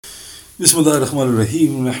Bismillah ar-Rahman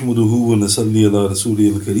ar-Rahim. Nahmaduhu wa nasalli ala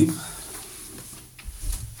Rasulih al-Kareem.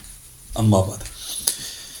 Amma ba'd.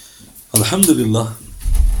 Alhamdulillah.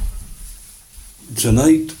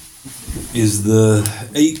 Tonight is the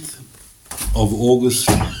 8th of August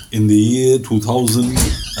in the year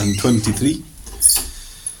 2023.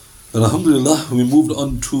 Alhamdulillah, we moved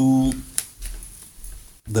on to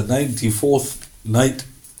the 94th night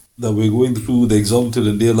that we're going through the exalted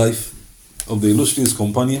and dear life of the illustrious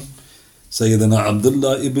companion Sayyidina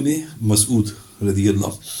Abdullah Ibn Masood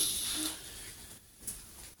radiyallahu.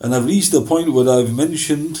 And I've reached the point where I've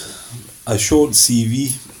mentioned a short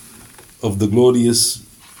CV of the glorious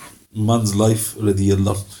man's life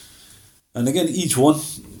radiyallahu. And again, each one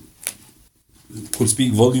could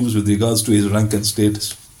speak volumes with regards to his rank and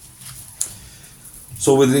status.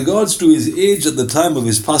 So with regards to his age at the time of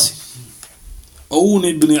his passing, Aoun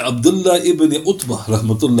ibn Abdullah ibn Utbah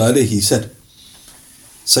rahmatullah alayhi said,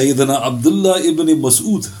 Sayyidina Abdullah ibn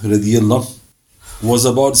Masood radiyallahu was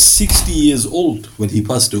about 60 years old when he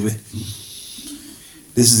passed away.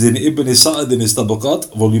 This is in Ibn Sa'd in his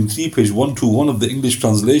Tabaqat, volume 3, page 121 of the English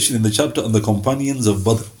translation in the chapter on the companions of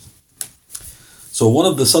Badr. So one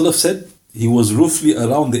of the Salaf said he was roughly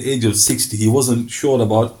around the age of 60. He wasn't sure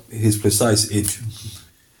about his precise age.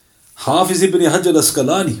 Hafiz ibn Hajar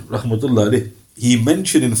Asqalani rahmatullah alayh, he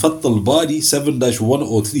mentioned in Fath al-Bari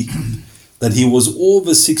 7-103 that he was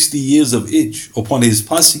over 60 years of age upon his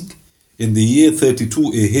passing in the year 32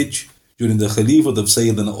 AH during the Khalifat of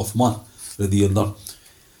Sayyidina Uthman radiyallahu.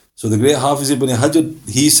 So the great Hafiz ibn Hajar,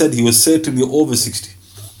 he said he was certainly over 60.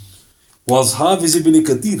 Whilst Hafiz ibn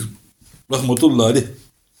Kathir rahmatullah alayh,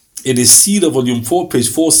 in his Seerah volume 4 page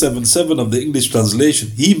 477 of the English translation,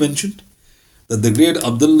 he mentioned that the great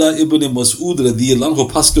Abdullah ibn Masood radiyallahu anhu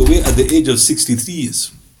passed away at the age of 63 years.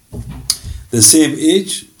 The same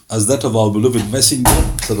age as that of our beloved Messenger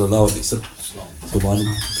sallallahu alaihi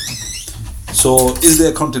wasallam. So is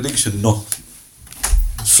there a contradiction? No.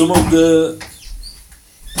 Some of the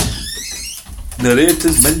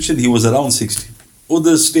narrators mentioned he was around 60.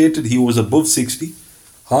 Others stated he was above 60.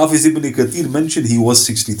 Hafiz ibn Kathir mentioned he was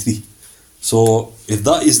 63. So if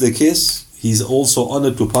that is the case, he's also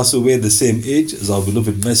honored to pass away at the same age as our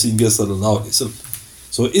beloved Messenger sallallahu alaihi wasallam.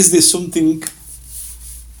 So is this something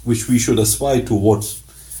which we should aspire towards?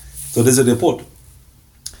 So there's a report.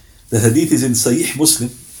 The hadith is in Sahih Muslim,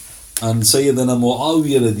 and Sayyidina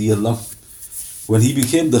Muawiyah radiyallahu, when he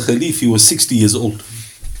became the Khalif, he was 60 years old.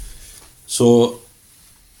 So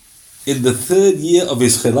in the 3rd year of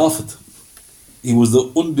his Khilafat, he was the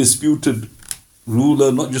undisputed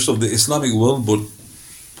ruler, not just of the Islamic world, but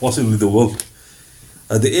possibly the world.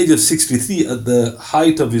 At the age of 63, at the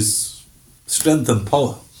height of his strength and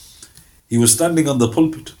power, he was standing on the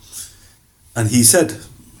pulpit and he said,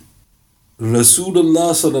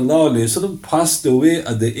 Rasulullah sallallahu alayhi wasallam passed away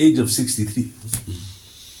at the age of 63.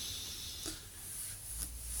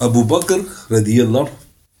 Abu Bakr radiyallahu,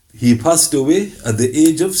 he passed away at the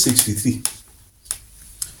age of 63.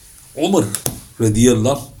 Umar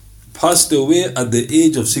radiyallahu passed away at the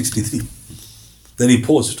age of 63. Then he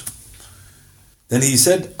paused. Then he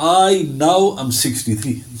said, I now am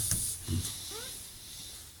 63.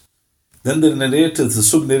 Then the narrator, the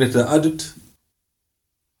sub-narrator added,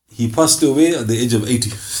 he passed away at the age of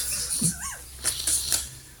 80.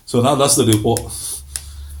 So now that's the report.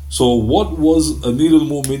 So what was Amir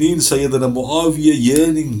al-Mu'mineen Sayyidina Muawiyah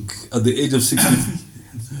yearning at the age of 63?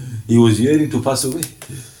 He was yearning to pass away.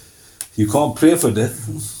 You can't pray for death,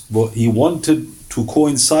 but he wanted to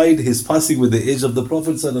coincide his passing with the age of the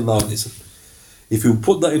Prophet sallallahu alaihi wasallam. If you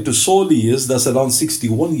put that into solar years, that's around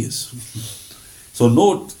 61 years. So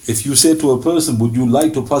note, if you say to a person, would you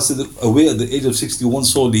like to pass away at the age of 61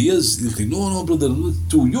 solar years? He'll think, no, brother,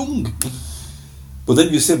 too young. But then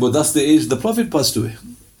you say, but that's the age the Prophet passed away.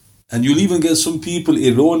 And you'll even get some people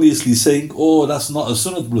erroneously saying, oh, that's not a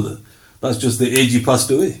sunnat, brother. That's just the age he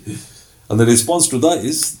passed away. And the response to that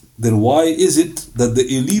is, then why is it that the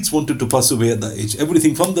elites wanted to pass away at that age?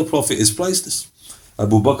 Everything from the Prophet is priceless.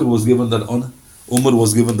 Abu Bakr was given that honor. Umar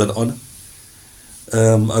was given that honor.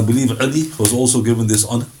 I believe Ali was also given this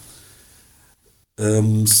honor.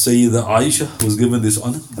 Sayyida Aisha was given this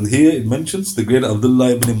honor. And here it mentions the great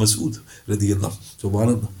Abdullah ibn Masood radiyallahu.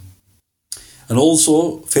 Subhanallah. And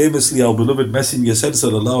also, famously, our beloved Messenger said,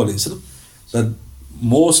 sallallahu alayhi wasallam, that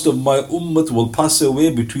most of my ummah will pass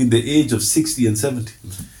away between the age of 60 and 70.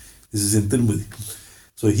 This is in Tirmidhi.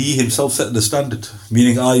 So he himself set the standard,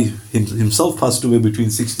 meaning himself passed away between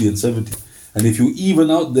 60 and 70. And if you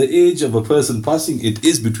even out the age of a person passing, it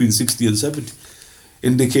is between 60 and 70,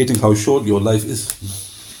 indicating how short your life is.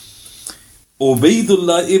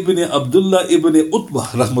 Ubaydullah ibn Abdullah ibn Utbah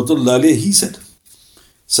rahmatullah alayhi, he said,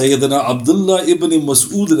 Sayyidina Abdullah ibn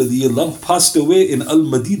Masood radiyallahu anhu passed away in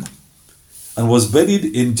Al-Medinah and was buried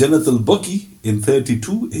in Jannat al-Baqee in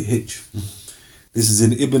 32 AH. This is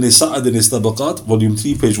in Ibn Sa'ad in his Tabaqat, volume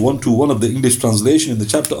 3, page 121 of the English translation in the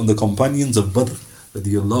chapter on the companions of Badr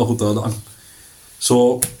radiyallahu ta'ala anhu.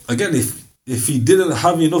 So again, if he didn't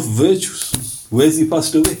have enough virtues, where's he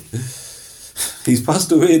passed away? He's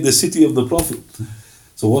passed away in the city of the Prophet.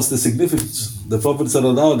 So what's the significance? The Prophet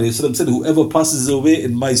sallallahu alaihi wasallam said, whoever passes away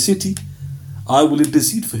in my city, I will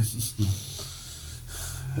intercede for him.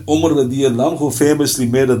 Umar radiyallahu anhu famously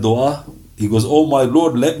made a dua. He goes, oh my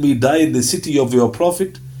Lord, let me die in the city of your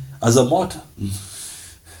Prophet as a martyr.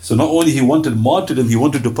 So not only he wanted martyrdom, he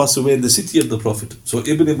wanted to pass away in the city of the Prophet. So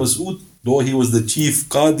Ibn Masood, though he was the chief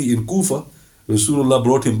Qadi in Kufa, Rasulullah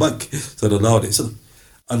brought him back, sallallahu alaihi wasallam.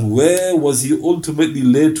 And where was he ultimately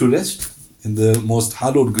laid to rest? In the most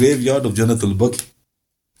hallowed graveyard of Jannat al-Baqee.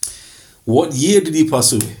 What year did he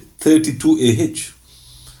pass away? 32 AH.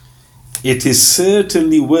 It is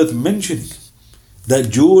certainly worth mentioning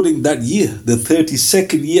that during that year, the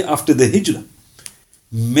 32nd year after the Hijrah,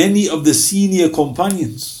 many of the senior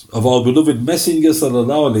companions of our beloved Messenger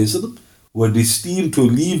sallallahu alaihi wasallam were destined to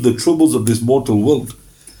leave the troubles of this mortal world,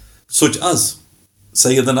 such as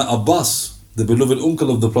Sayyidina Abbas, the beloved uncle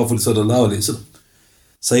of the Prophet sallallahu alaihi wasallam,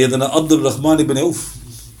 Sayyidina Abdul Rahman ibn Auf,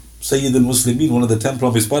 Sayyid al-Muslimin, one of the 10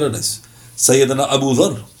 from his paradise, Sayyidina Abu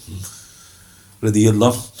Dharr,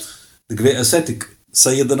 radiyallahu, the great ascetic,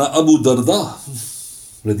 Sayyidina Abu Darda,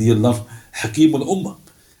 radiyallahu, Hakim al-Ummah,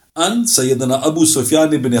 and Sayyidina Abu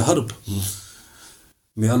Sufyan ibn Harb.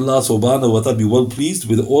 May Allah subhanahu wa ta'ala be well pleased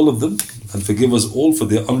with all of them and forgive us all for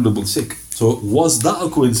their honorable sake. So was that a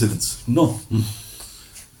coincidence? No.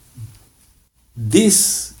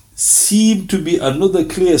 This seemed to be another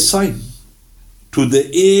clear sign to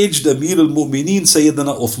the aged Amir al-Mu'mineen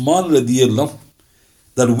Sayyidina Uthman radiyallahu,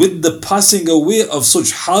 that with the passing away of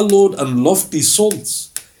such hallowed and lofty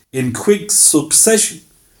souls in quick succession,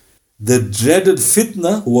 the dreaded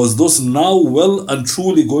fitna was thus now well and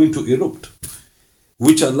truly going to erupt,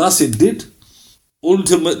 which alas it did,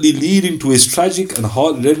 ultimately leading to his tragic and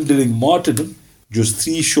heart-rending martyrdom just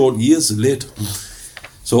 3 short years later.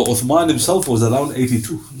 So Uthman himself was around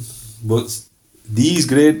 82, but these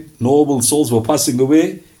great noble souls were passing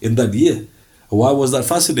away in that year. Why was that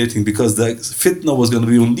fascinating? Because the fitna was going to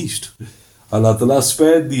be unleashed. Allah Ta'ala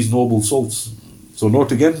spared these noble souls. So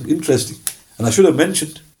note again, interesting. And I should have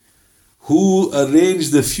mentioned, who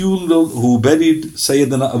arranged the funeral, who buried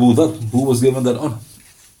Sayyidina Abu Dharr, who was given that honor?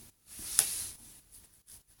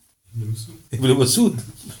 Ibn Masood.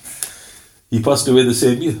 He passed away the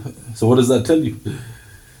same year. So what does that tell you?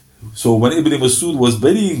 So when Ibn Masood was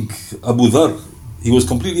burying Abu Dharr, he was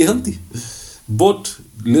completely healthy. But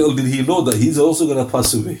little did he know that he's also going to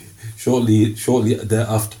pass away shortly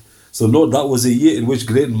thereafter. So note, that was a year in which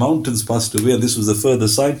great mountains passed away, and this was a further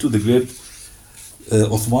sign to the great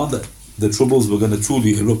Uthman that the troubles were going to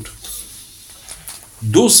truly erupt.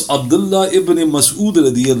 Thus Abdullah ibn Masood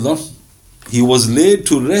radiyallahu, he was laid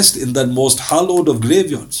to rest in that most hallowed of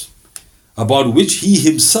graveyards, about which he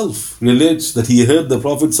himself relates that he heard the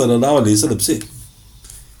Prophet sallallahu alaihi wasallam say,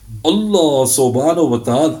 Allah subhanahu wa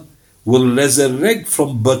ta'ala will resurrect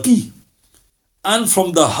from Baqee and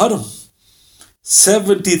from the Haram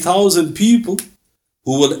 70,000 people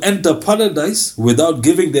who will enter paradise without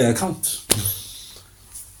giving their account.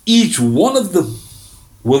 Each one of them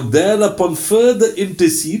will thereupon further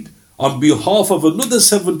intercede on behalf of another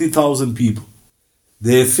 70,000 people.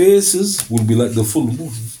 Their faces will be like the full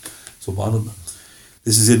moon. Subhanallah.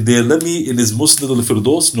 This is in Daylami in his Musnad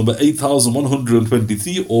al-Firdaus, number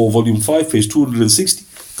 8123, or volume 5, page 260.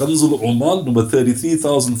 Kanzul Umal, number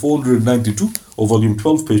 33,492, or volume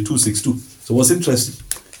 12, page 262. So what's interesting?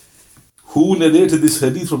 Who narrated this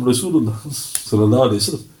hadith from Rasulullah sallallahu alaihi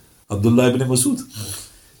wasallam? Abdullah ibn Masood.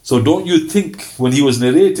 So don't you think when he was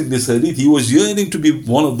narrating this hadith, he was yearning to be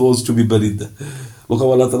one of those to be buried there? Look how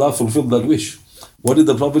Allah Ta'ala fulfilled that wish. What did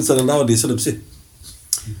the Prophet sallallahu alaihi wasallam say?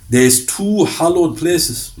 There's 2 hallowed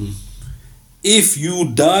places. If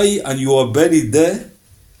you die and you are buried there,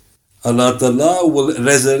 Allah Ta'ala will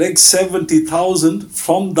resurrect 70,000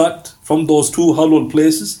 from those 2 hallowed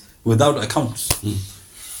places without accounts.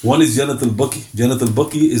 One is Jannat al-Baqee. Jannat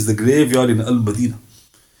al-Baqee is the graveyard in Al-Medinah.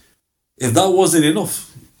 If that wasn't enough,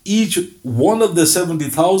 each one of the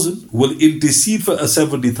 70,000 will intercede for a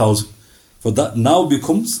 70,000. For that now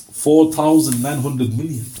becomes 4,900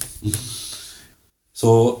 million.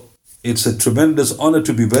 So it's a tremendous honor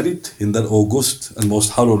to be buried in that august and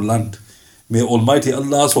most hallowed land. May Almighty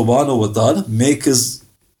Allah subhanahu wa ta'ala make us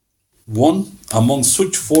one among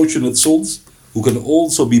such fortunate souls who can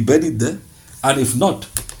also be buried there, and if not,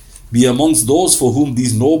 be amongst those for whom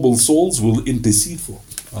these noble souls will intercede for.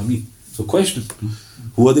 Ameen. So question,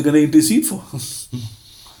 who are they going to intercede for?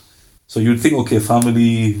 So you'd think, okay,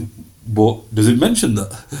 family, but does it mention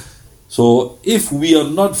that? So if we are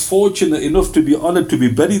not fortunate enough to be honored to be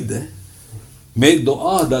buried there, make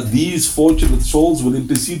dua that these fortunate souls will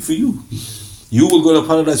intercede for you. You will go to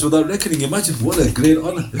paradise without reckoning. Imagine what a great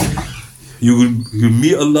honor. You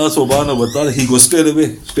meet Allah subhanahu wa ta'ala, He goes straight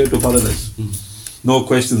away, straight to paradise. No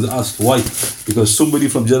questions asked. Why? Because somebody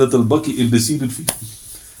from Jannat Baqee interceded for you.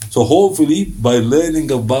 So hopefully by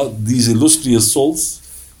learning about these illustrious souls,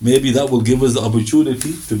 maybe that will give us the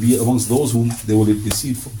opportunity to be amongst those whom they will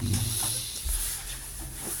intercede for.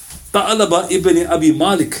 Ta'alaba ibn Abi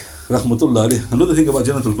Malik rahmatullah alayh. Another thing about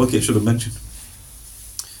Jannat Baqee I should have mentioned.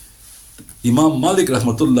 Imam Malik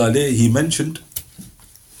rahmatullah alayh, he mentioned,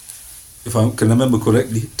 if I can remember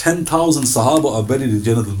correctly, 10,000 Sahaba are buried in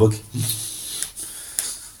Jannat Baqee.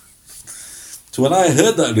 So when I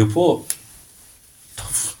heard that report,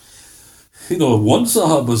 one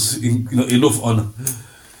Sahaba's enough honor.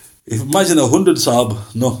 If imagine 100 Sahaba,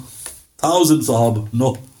 no. 1,000 Sahaba,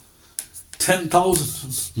 no. 10,000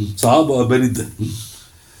 Sahaba are buried there.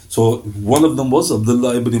 So one of them was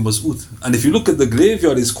Abdullah Ibn Masood. And if you look at the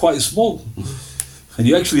graveyard, it's quite small. And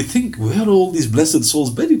you actually think, where are all these blessed souls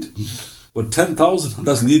buried? But 10,000,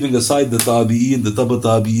 that's leaving aside the Tabi'een, the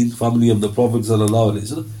Tabi'een, family of the Prophet sallallahu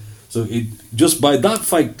alaihi wasallam. So just by that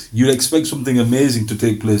fact, you expect something amazing to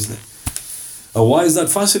take place there. And why is that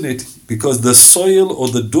fascinating? Because the soil or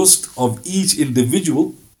the dust of each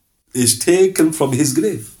individual is taken from his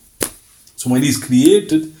grave. So when he's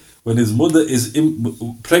created, when his mother is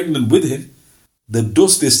pregnant with him, the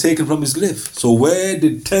dust is taken from his grave. So where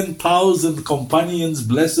did 10,000 companions'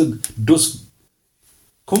 blessed dust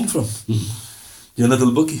come from? Jannat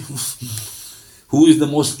al-Baqee. Who is the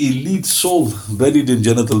most elite soul buried in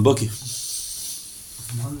Jannat al-Baqee?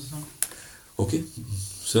 Okay,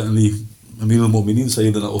 certainly Amir al-Mu'mineen,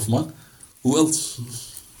 Sayyidina Uthman. Who else?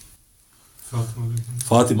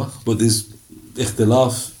 Fatima. But there's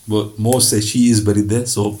ikhtilaf, but most say she is buried there.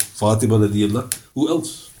 So Fatima radiyallah. Who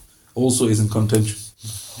else also is in contention?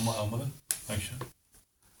 Aisha.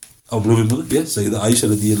 Our beloved mother, yes, Sayyida Aisha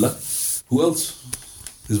radiyallah. Who else?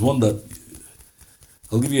 There's one that,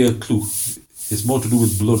 I'll give you a clue. It's more to do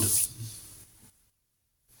with blood.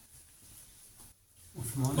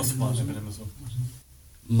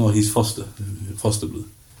 No, he's foster brother.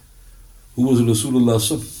 Who was Rasulullah's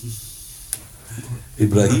son?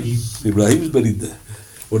 Ibrahim. Ibrahim is buried there.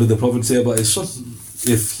 What did the Prophet say about his son?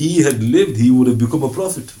 If he had lived, he would have become a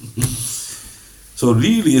prophet. So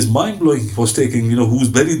really, it's mind-blowing what's taking, who's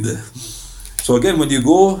buried there. So again, when you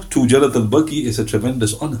go to Jannat al-Baqee, it's a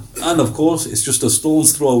tremendous honor. And of course, it's just a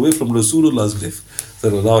stone's throw away from Rasulullah's grave.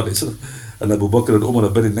 Sallallahu alayhi wa sallam. And Abu Bakr and Umar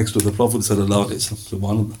are buried next to the Prophet. Sallallahu alayhi wa sallam.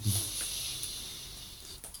 Subhanallah.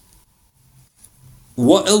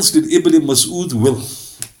 What else did Ibn Masood will?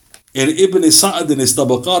 In Ibn Sa'ad in his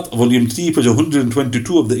Tabaqat, volume 3, page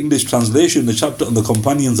 122 of the English translation, the chapter on the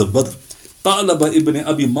companions of Badr, Ta'alaba ibn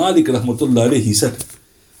Abi Malik rahmatullah alayhi, he said,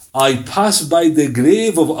 I passed by the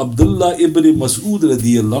grave of Abdullah ibn Masood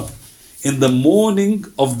radiyallahu in the morning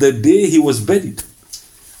of the day he was buried,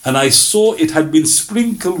 and I saw it had been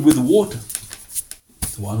sprinkled with water.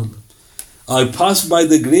 Subhanallah. I passed by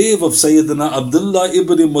the grave of Sayyidina Abdullah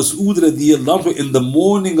ibn Masood radiyallahu in the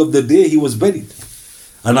morning of the day he was buried,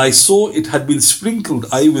 and I saw it had been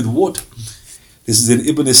sprinkled, with water. This is in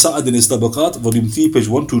Ibn Sa'ad in his Tabaqat, volume 3, page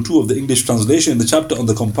 122 of the English translation, in the chapter on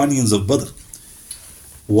the companions of Badr.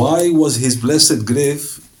 Why was his blessed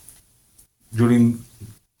grave during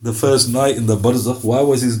the first night in the Barzakh, why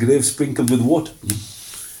was his grave sprinkled with water?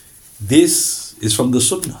 This is from the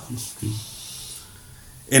Sunnah.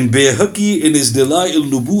 In Bayhaqi, in his Dala'il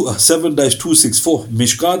al-Nubu'ah 7-264,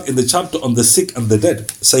 Mishkat, in the chapter on the sick and the dead,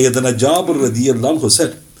 Sayyidina Jabir radiyallahu anhu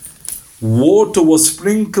said, water was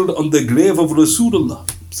sprinkled on the grave of Rasulullah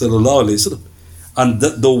sallallahu alayhi wasallam, and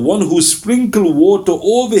the one who sprinkled water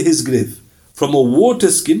over his grave from a water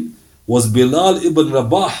skin was Bilal ibn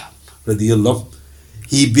Rabah radiyallahu.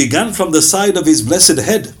 He began from the side of his blessed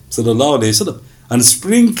head sallallahu alayhi wasallam and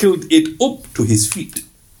sprinkled it up to his feet.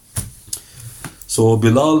 So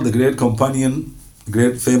Bilal, the great companion,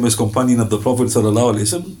 great famous companion of the Prophet sallallahu alaihi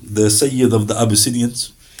wasallam, the Sayyid of the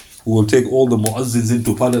Abyssinians, who will take all the muazzins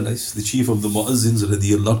into paradise, the chief of the muazzins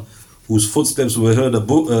radiyallahu, whose footsteps were heard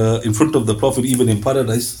in front of the Prophet even in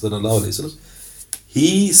paradise sallallahu alaihi wasallam.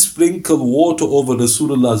 He sprinkled water over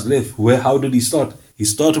Rasulullah's grave. How did he start? He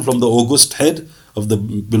started from the august head of the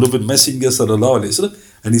beloved Messenger sallallahu alaihi wasallam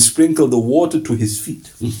and he sprinkled the water to his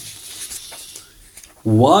feet.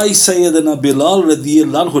 Why Sayyidina Bilal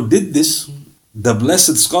radiallahu anhu did this, the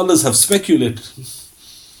blessed scholars have speculated.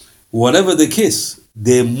 Whatever the case,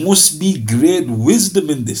 there must be great wisdom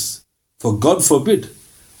in this. For God forbid,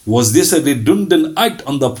 was this a redundant act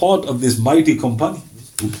on the part of this mighty companion?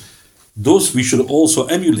 Those we should also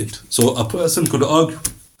emulate. So a person could argue,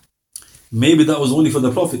 maybe that was only for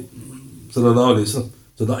the Prophet. So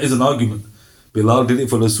that is an argument. Bilal did it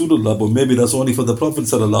for Rasulullah, but maybe that's only for the Prophet.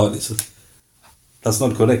 That's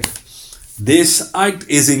not correct. This act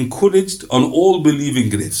is encouraged on all believing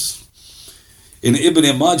graves. In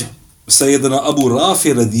Ibn Majah, Sayyidina Abu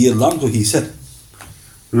Rafi radiyallahu anhu, he said,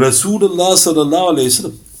 Rasulullah sallallahu alayhi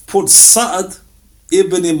wasallam put Sa'ad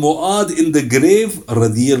ibn Mu'ad in the grave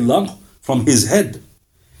radiyallahu anhu from his head.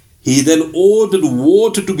 He then ordered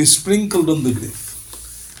water to be sprinkled on the grave.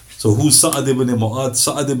 So who's Sa'ad ibn Mu'ad?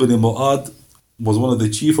 Sa'ad ibn Mu'ad was one of the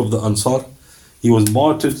chief of the Ansar. He was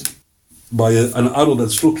martyred by an arrow that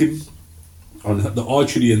struck him on the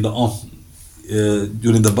archery in the arm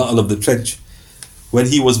during the battle of the trench. When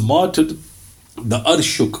he was martyred, the arsh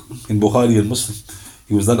shook in Bukhari and Muslim.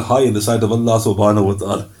 He was that high in the sight of Allah subhanahu wa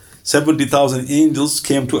ta'ala. 70,000 angels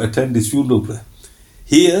came to attend his funeral prayer.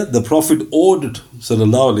 Here, the Prophet ordered,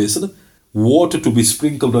 sallallahu alayhi wasallam, water to be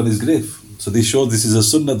sprinkled on his grave. So this shows this is a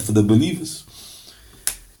sunnah for the believers.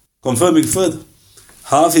 Confirming further,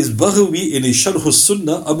 Hafiz Baqee in his Sharh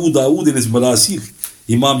al-Sunnah, Abu Dawood in his Marasil,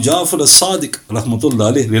 Imam Ja'far al-Sadiq,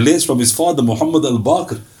 rahmatullah alayh, relates from his father Muhammad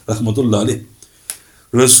al-Baqir, rahmatullah alayh.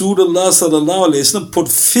 Rasulullah sallallahu alayhi wasallam put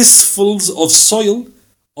fistfuls of soil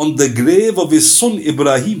on the grave of his son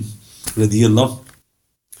Ibrahim, radiyallahu.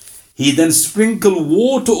 He then sprinkled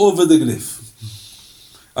water over the grave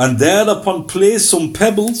and thereupon placed some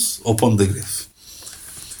pebbles upon the grave.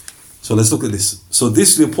 So let's look at this. So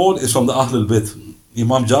this report is from the Ahlul Bayt.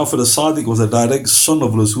 Imam Ja'far al-Sadiq was a direct son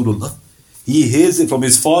of Rasulullah. He hears it from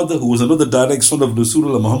his father, who was another direct son of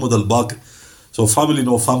Rasulullah, Muhammad al-Baqir. So family,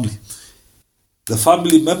 no family. The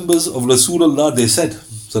family members of Rasulullah, they said,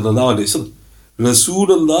 sallallahu alayhi wasallam,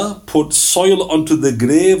 Rasulullah put soil onto the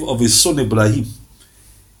grave of his son Ibrahim.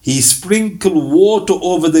 He sprinkled water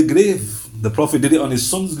over the grave. The Prophet did it on his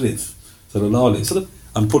son's grave, sallallahu alayhi wasallam,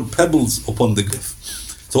 and put pebbles upon the grave.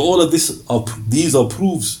 So all of these are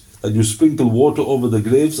proofs that you sprinkle water over the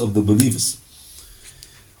graves of the believers.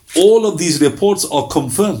 All of these reports are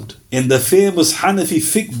confirmed in the famous Hanafi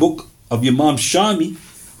fiqh book of Imam Shami,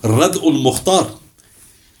 Rad'ul Mukhtar,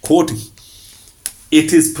 quoting,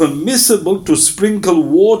 "It is permissible to sprinkle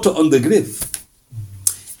water on the grave.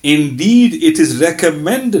 Indeed, it is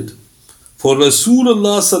recommended, for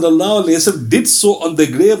Rasulullah sallallahu alaihi wasallam did so on the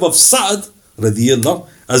grave of Sa'ad radiyallahu,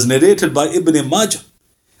 as narrated by Ibn Majah,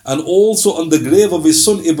 and also on the grave of his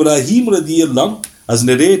son Ibrahim radiyallahu, as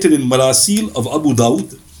narrated in Marasil of Abu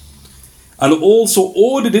Dawood, and also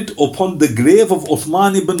ordered it upon the grave of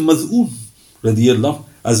Uthman ibn Masood radiyallahu,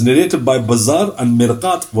 as narrated by Bazar and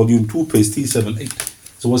Mirqat, volume 2, page 378.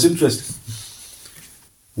 So what's interesting?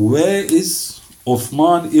 Where is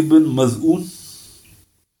Uthman ibn Masood,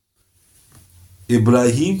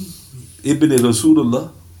 Ibrahim ibn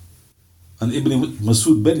Rasulullah, and Ibn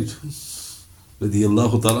Masood buried?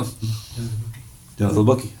 Radiyallahu ta'ala. Jannat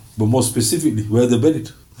al-Baqee. But more specifically, where they buried?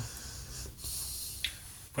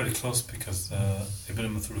 Very close, because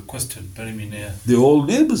Ibn Masood requested, bury me near. They're all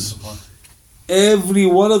neighbors. Every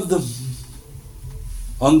one of them,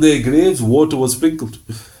 on their graves, water was sprinkled.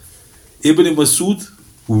 Ibn Masood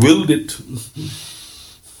willed it.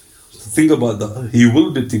 Think about that. He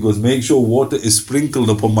willed it. He goes, make sure water is sprinkled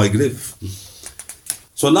upon my grave.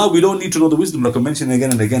 So now we don't need to know the wisdom. Like I mentioned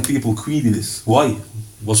again and again, people query this. Why?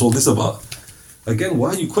 What's all this about? Again, why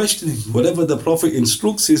are you questioning? Whatever the Prophet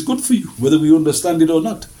instructs is good for you, whether we understand it or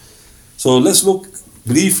not. So let's look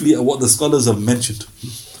briefly at what the scholars have mentioned.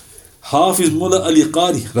 Hafiz Mulla Alee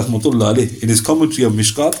Qaaree, rahmatullah alayh, in his commentary of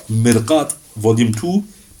Mirqat, volume 2,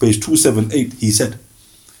 page 278, he said,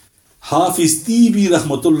 Hafiz Tibi,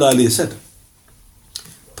 rahmatullah alayh, said,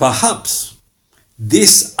 perhaps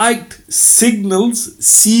this act signals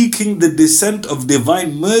seeking the descent of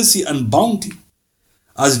divine mercy and bounty,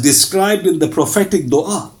 as described in the prophetic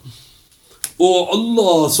dua. O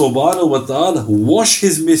Allah subhanahu wa ta'ala, wash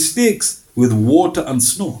his mistakes with water and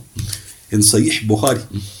snow. In Sahih Bukhari.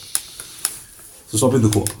 So stop in the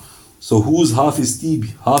quote. So who's Hafiz Tibi?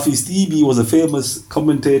 Hafiz Tibi was a famous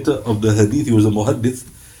commentator of the hadith. He was a muhaddith,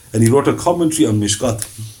 and he wrote a commentary on Mishkat.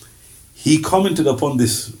 He commented upon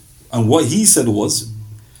this, and what he said was,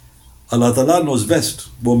 Allah Ta'ala knows best,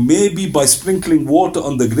 but maybe by sprinkling water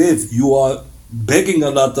on the grave, you are begging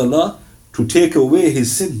Allah Ta'ala to take away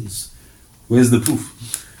his sins, Where's the proof?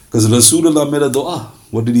 Because Rasulullah made a dua.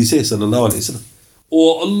 What did he say? Sallallahu Alaihi Wasallam.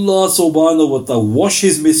 Oh Allah subhanahu wa ta'ala, wash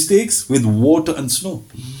his mistakes with water and snow.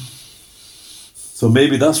 So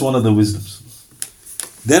maybe that's one of the wisdoms.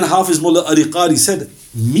 Then Hafiz Mulla Alee Qaaree said,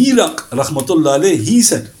 Miraq rahmatullah alayh, he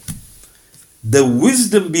said, the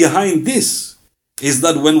wisdom behind this is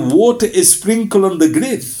that when water is sprinkled on the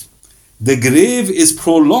grave is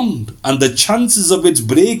prolonged and the chances of its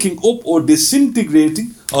breaking up or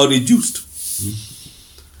disintegrating are reduced.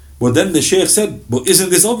 But then the Shaykh said, but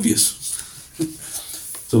isn't this obvious?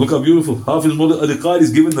 So look how beautiful. Hafiz Mulla Alee Qaaree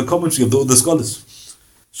is giving the commentary of the other scholars.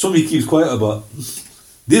 Some he keeps quiet about.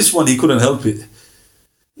 This one he couldn't help it.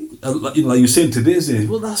 Like you say in today's day,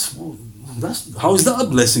 well, that's how is that a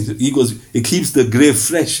blessing? He goes, it keeps the grave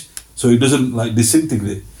fresh, so it doesn't like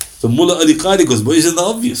disintegrate. So Mulla Alee Qaaree goes, but isn't that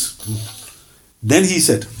obvious? Then he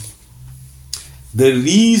said, the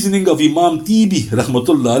reasoning of Imam Tibi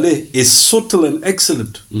rahmatullah alayh is subtle and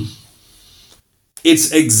excellent.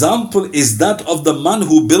 Its example is that of the man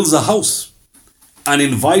who builds a house and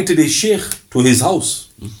invited his sheikh to his house.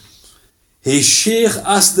 His sheikh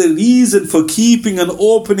asked the reason for keeping an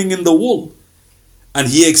opening in the wall, and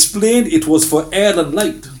he explained it was for air and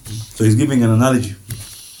light. So he's giving an analogy.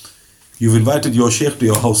 You've invited your sheikh to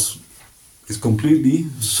your house. It's completely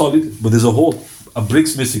solid, but there's a hole, a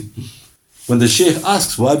brick's missing. When the sheikh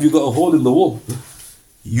asks, why have you got a hole in the wall?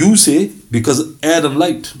 You say, because air and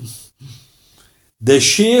light. The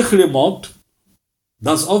sheikh remarked,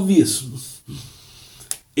 that's obvious.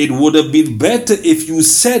 It would have been better if you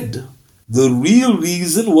said the real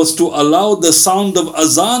reason was to allow the sound of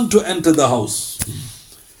azan to enter the house.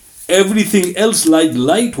 Everything else like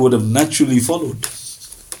light would have naturally followed.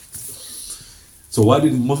 So why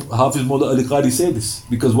did Hafiz Mulla Alee Qaaree say this?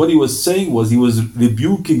 Because what he was saying was he was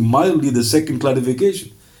rebuking mildly the second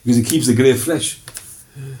clarification, because it keeps the grave fresh.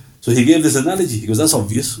 So he gave this analogy. He goes, that's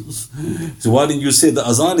obvious. So why didn't you say the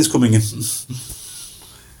azan is coming in?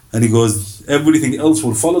 And he goes, everything else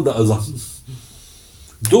will follow the azan.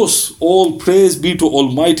 Thus, all praise be to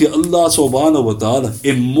Almighty Allah subhanahu wa ta'ala.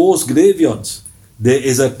 In most graveyards, there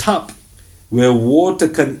is a tap where water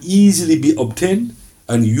can easily be obtained,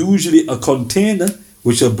 and usually a container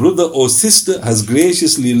which a brother or sister has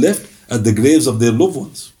graciously left at the graves of their loved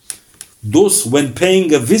ones. Thus, when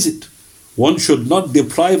paying a visit, one should not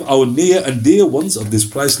deprive our near and dear ones of this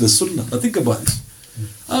priceless sunnah. Now think about this.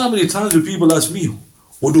 How many times do people ask me,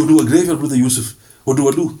 what do I do a graveyard, Brother Yusuf? What do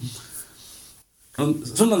I do? And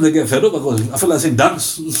sometimes they get fed up because I feel like saying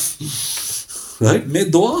dance. Right?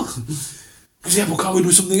 Make dua. Yeah, but can't we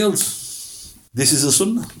do something else? This is a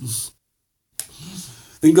sunnah.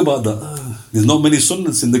 Think about that. There's not many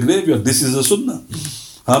sunnahs in the graveyard. This is a sunnah.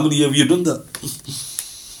 How many have you done that?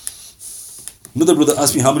 Another brother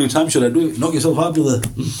asked me, how many times should I do it? Knock yourself out, brother.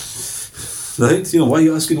 Right? You know, why are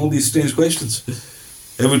you asking all these strange questions?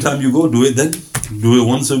 Every time you go, do it then. Do it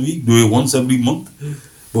once a week. Do it once every month.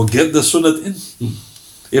 But get the sunnah in.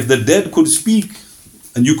 If the dead could speak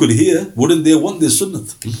and you could hear, wouldn't they want this sunnah?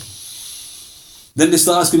 Then they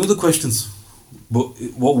start asking other questions. But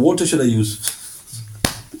what water should I use?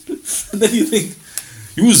 And then you think,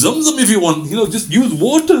 use Zamzam if you want. You know, just use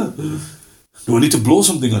water. Do I need to blow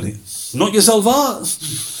something on it? Knock yourself out.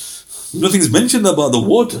 Nothing's mentioned about the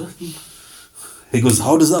water. He goes,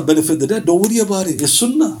 how does that benefit the dead? Don't worry about it. It's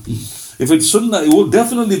sunnah. If it's sunnah, it will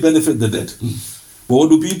definitely benefit the dead. But what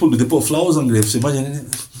do people do? They put flowers on graves. Imagine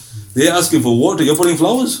it. They're asking for water. You're putting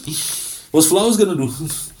flowers. What's flowers going to do?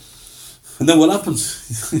 And then what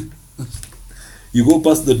happens? You go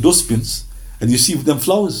past the dustbins and you see them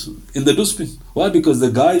flowers in the dustbin. Why? Because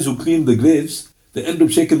the guys who clean the graves, they end up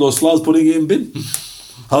shaking those flowers, putting it in bin.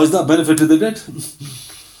 How is that benefit to the dead?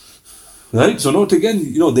 Right? So note again,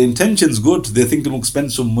 you know, the intention's good. They're thinking, we'll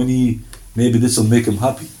spend some money, maybe this will make them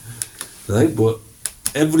happy. Right? But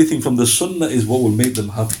everything from the sunnah is what will make them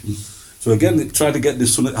happy. So again, try to get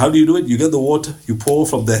this sunnah. How do you do it? You get the water, you pour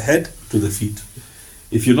from the head to the feet.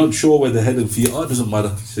 If you're not sure where the head and feet are, it doesn't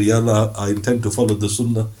matter. Say, Ya Allah, I intend to follow the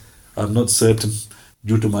sunnah. I'm not certain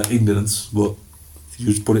due to my ignorance, but you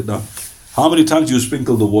just put it down. How many times you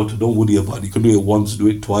sprinkle the water? Don't worry about it. You can do it once, do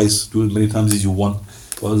it twice, do it as many times as you want.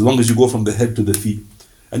 Well, as long as you go from the head to the feet.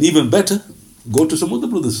 And even better, go to some other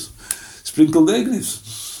brothers. Sprinkle their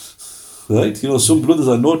graves. Right? You know, some brothers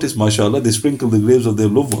I noticed, mashallah, they sprinkle the graves of their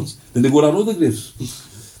loved ones. Then they go down other graves.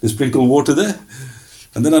 They sprinkle water there.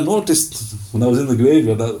 And then I noticed, when I was in the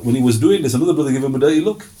graveyard, that when he was doing this, another brother gave him a dirty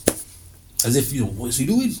look. As if, you know, what is he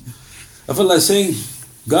doing? I felt like saying,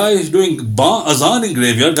 guys doing azan in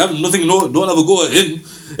graveyard, have nothing, don't have a go at him.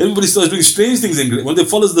 Everybody starts doing strange things in graveyard. When they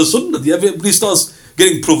follow the sunnah, everybody starts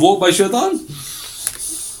getting provoked by shaitan.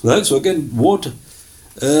 Right? So again, water.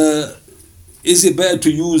 Is it better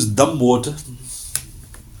to use dumb water?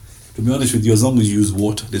 To be honest with you, as long as you use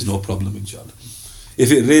water, there's no problem, inshallah.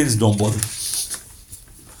 If it rains, don't bother.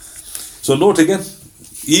 So note again,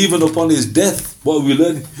 even upon his death, what are we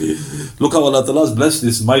learning? Look how Allah Ta'ala has blessed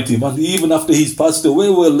this mighty man. Even after he's passed away,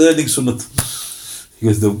 we're learning sunnat.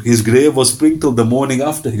 Because his grave was sprinkled the morning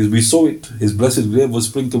after. Because we saw it. His blessed grave was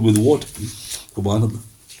sprinkled with water. Subhanallah.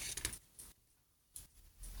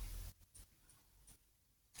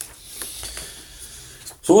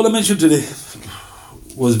 So all I mentioned today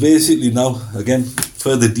was basically now, again,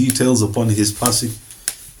 further details upon his passing,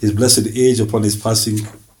 his blessed age upon his passing,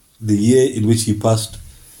 the year in which he passed,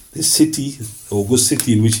 the city, the august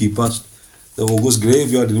city in which he passed, the august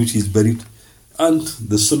graveyard in which he is buried, and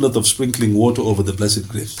the sunnat of sprinkling water over the blessed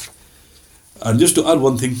graves. And just to add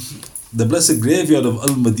one thing, the blessed graveyard of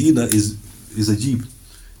Al-Medinah is ajib.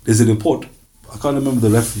 There's a report, I can't remember the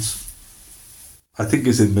reference, I think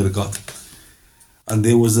it's in Mirqat. And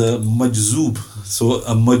there was a majzoob. So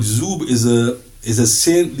a majzoob is a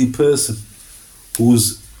saintly person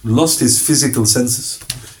who's lost his physical senses.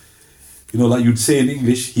 You know, like you'd say in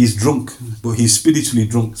English, he's drunk, but he's spiritually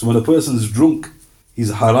drunk. So when a person's drunk,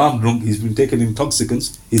 he's haram drunk, he's been taking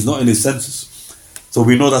intoxicants, he's not in his senses. So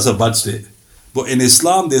we know that's a bad state. But in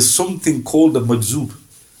Islam, there's something called a majzoob.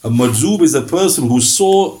 A majzoob is a person who's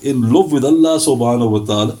so in love with Allah subhanahu wa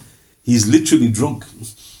ta'ala, he's literally drunk.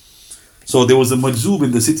 So there was a majzoob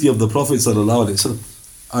in the city of the Prophet sallallahu alaihi wasallam,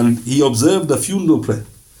 and he observed a funeral prayer.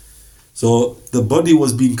 So the body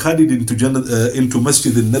was being carried into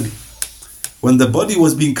Masjid al-Nabi. When the body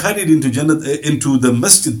was being carried into the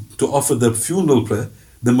masjid to offer the funeral prayer,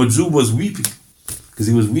 the majzoob was weeping, because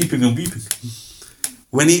he was weeping and weeping.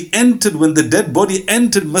 When the dead body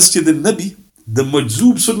entered Masjid al-Nabi, the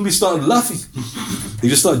majzoob suddenly started laughing. He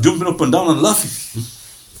just started jumping up and down and laughing.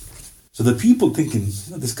 So the people thinking,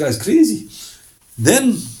 this guy's crazy.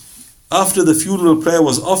 Then, after the funeral prayer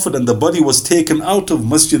was offered and the body was taken out of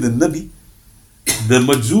Masjid al-Nabi, the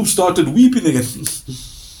majzoob started weeping again.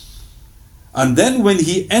 And then when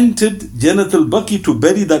he entered Jannat al-Baqee to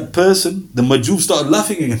bury that person, the majzoob started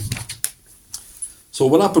laughing again. So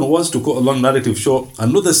what happened was, to cut a long narrative short,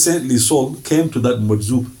 another saintly soul came to that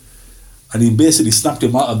majzoob, and he basically snapped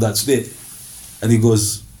him out of that state. And he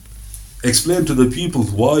goes, explain to the people,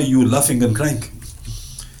 why are you laughing and crying?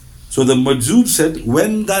 So the majzoob said,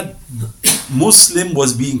 when that Muslim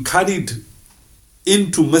was being carried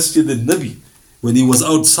into Masjid al-Nabi, when he was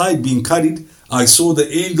outside being carried, I saw the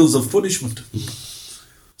angels of punishment.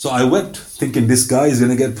 So I wept, thinking this guy is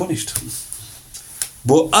going to get punished.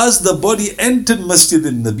 But as the body entered Masjid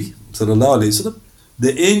al-Nabi, sallallahu alayhi wasallam,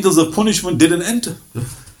 the angels of punishment didn't enter.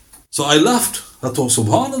 So I laughed. I thought,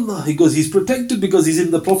 subhanallah, he goes, he's protected because he's in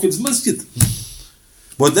the Prophet's masjid.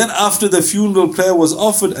 But then after the funeral prayer was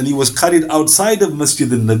offered and he was carried outside of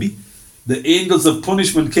Masjid al-Nabi, the angels of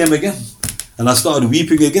punishment came again. And I started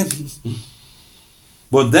weeping again.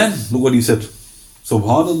 But then, look what he said.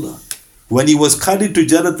 Subhanallah. When he was carried to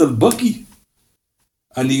Jannat al-Baqee,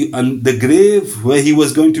 and the grave where he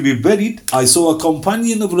was going to be buried, I saw a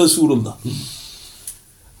companion of Rasulullah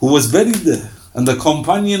who was buried there. And the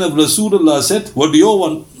companion of Rasulullah said, what do you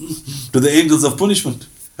want? To the angels of punishment.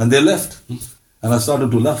 And they left. And I started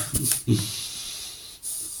to laugh.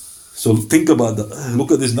 So think about that.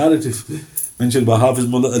 Look at this narrative mentioned by Hafiz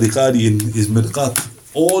Mulla Alee Qaaree in his Mirqat.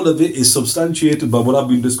 All of it is substantiated by what I've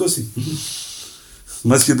been discussing.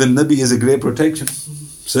 Masjid al-Nabi is a great protection.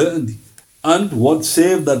 Certainly. And what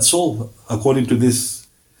saved that soul, according to this,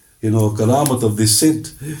 karamat of this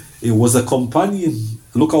saint, it was a companion.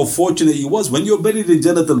 Look how fortunate he was. When you're buried in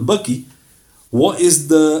Jannat al-Baqee, what is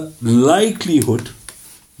the likelihood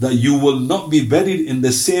that you will not be buried in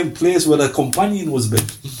the same place where a companion was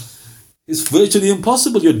buried? It's virtually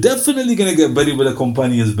impossible. You're definitely going to get buried where a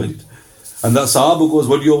companion is buried. And that Sahaba goes,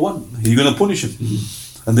 what do you want? You're going to punish him.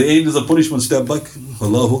 And the angels of punishment step back.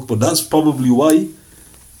 Allahu Akbar. That's probably why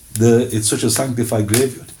it's such a sanctified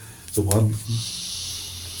graveyard. Subhanallah.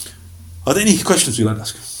 Are there any questions you'd like to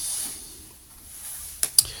ask?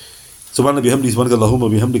 سبحان بحمده سبحانك اللهم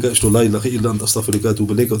وبحمدك أشهد أن لا إله إلا أنت أستغفرك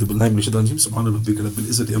وأتوب إليك وأتوب بالله من الشيطان الرجيم سبحان ربك رب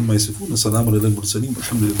العزة عما يصفون وسلام على المرسلين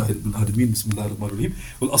والحمد لله رب العالمين بسم الله الرحمن الرحيم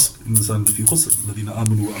والأصل إن الإنسان لفي خسر الذين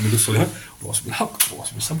آمنوا وعملوا الصالحات وتواصوا بالحق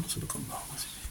وتواصوا بالصبر صدق الله العظيم.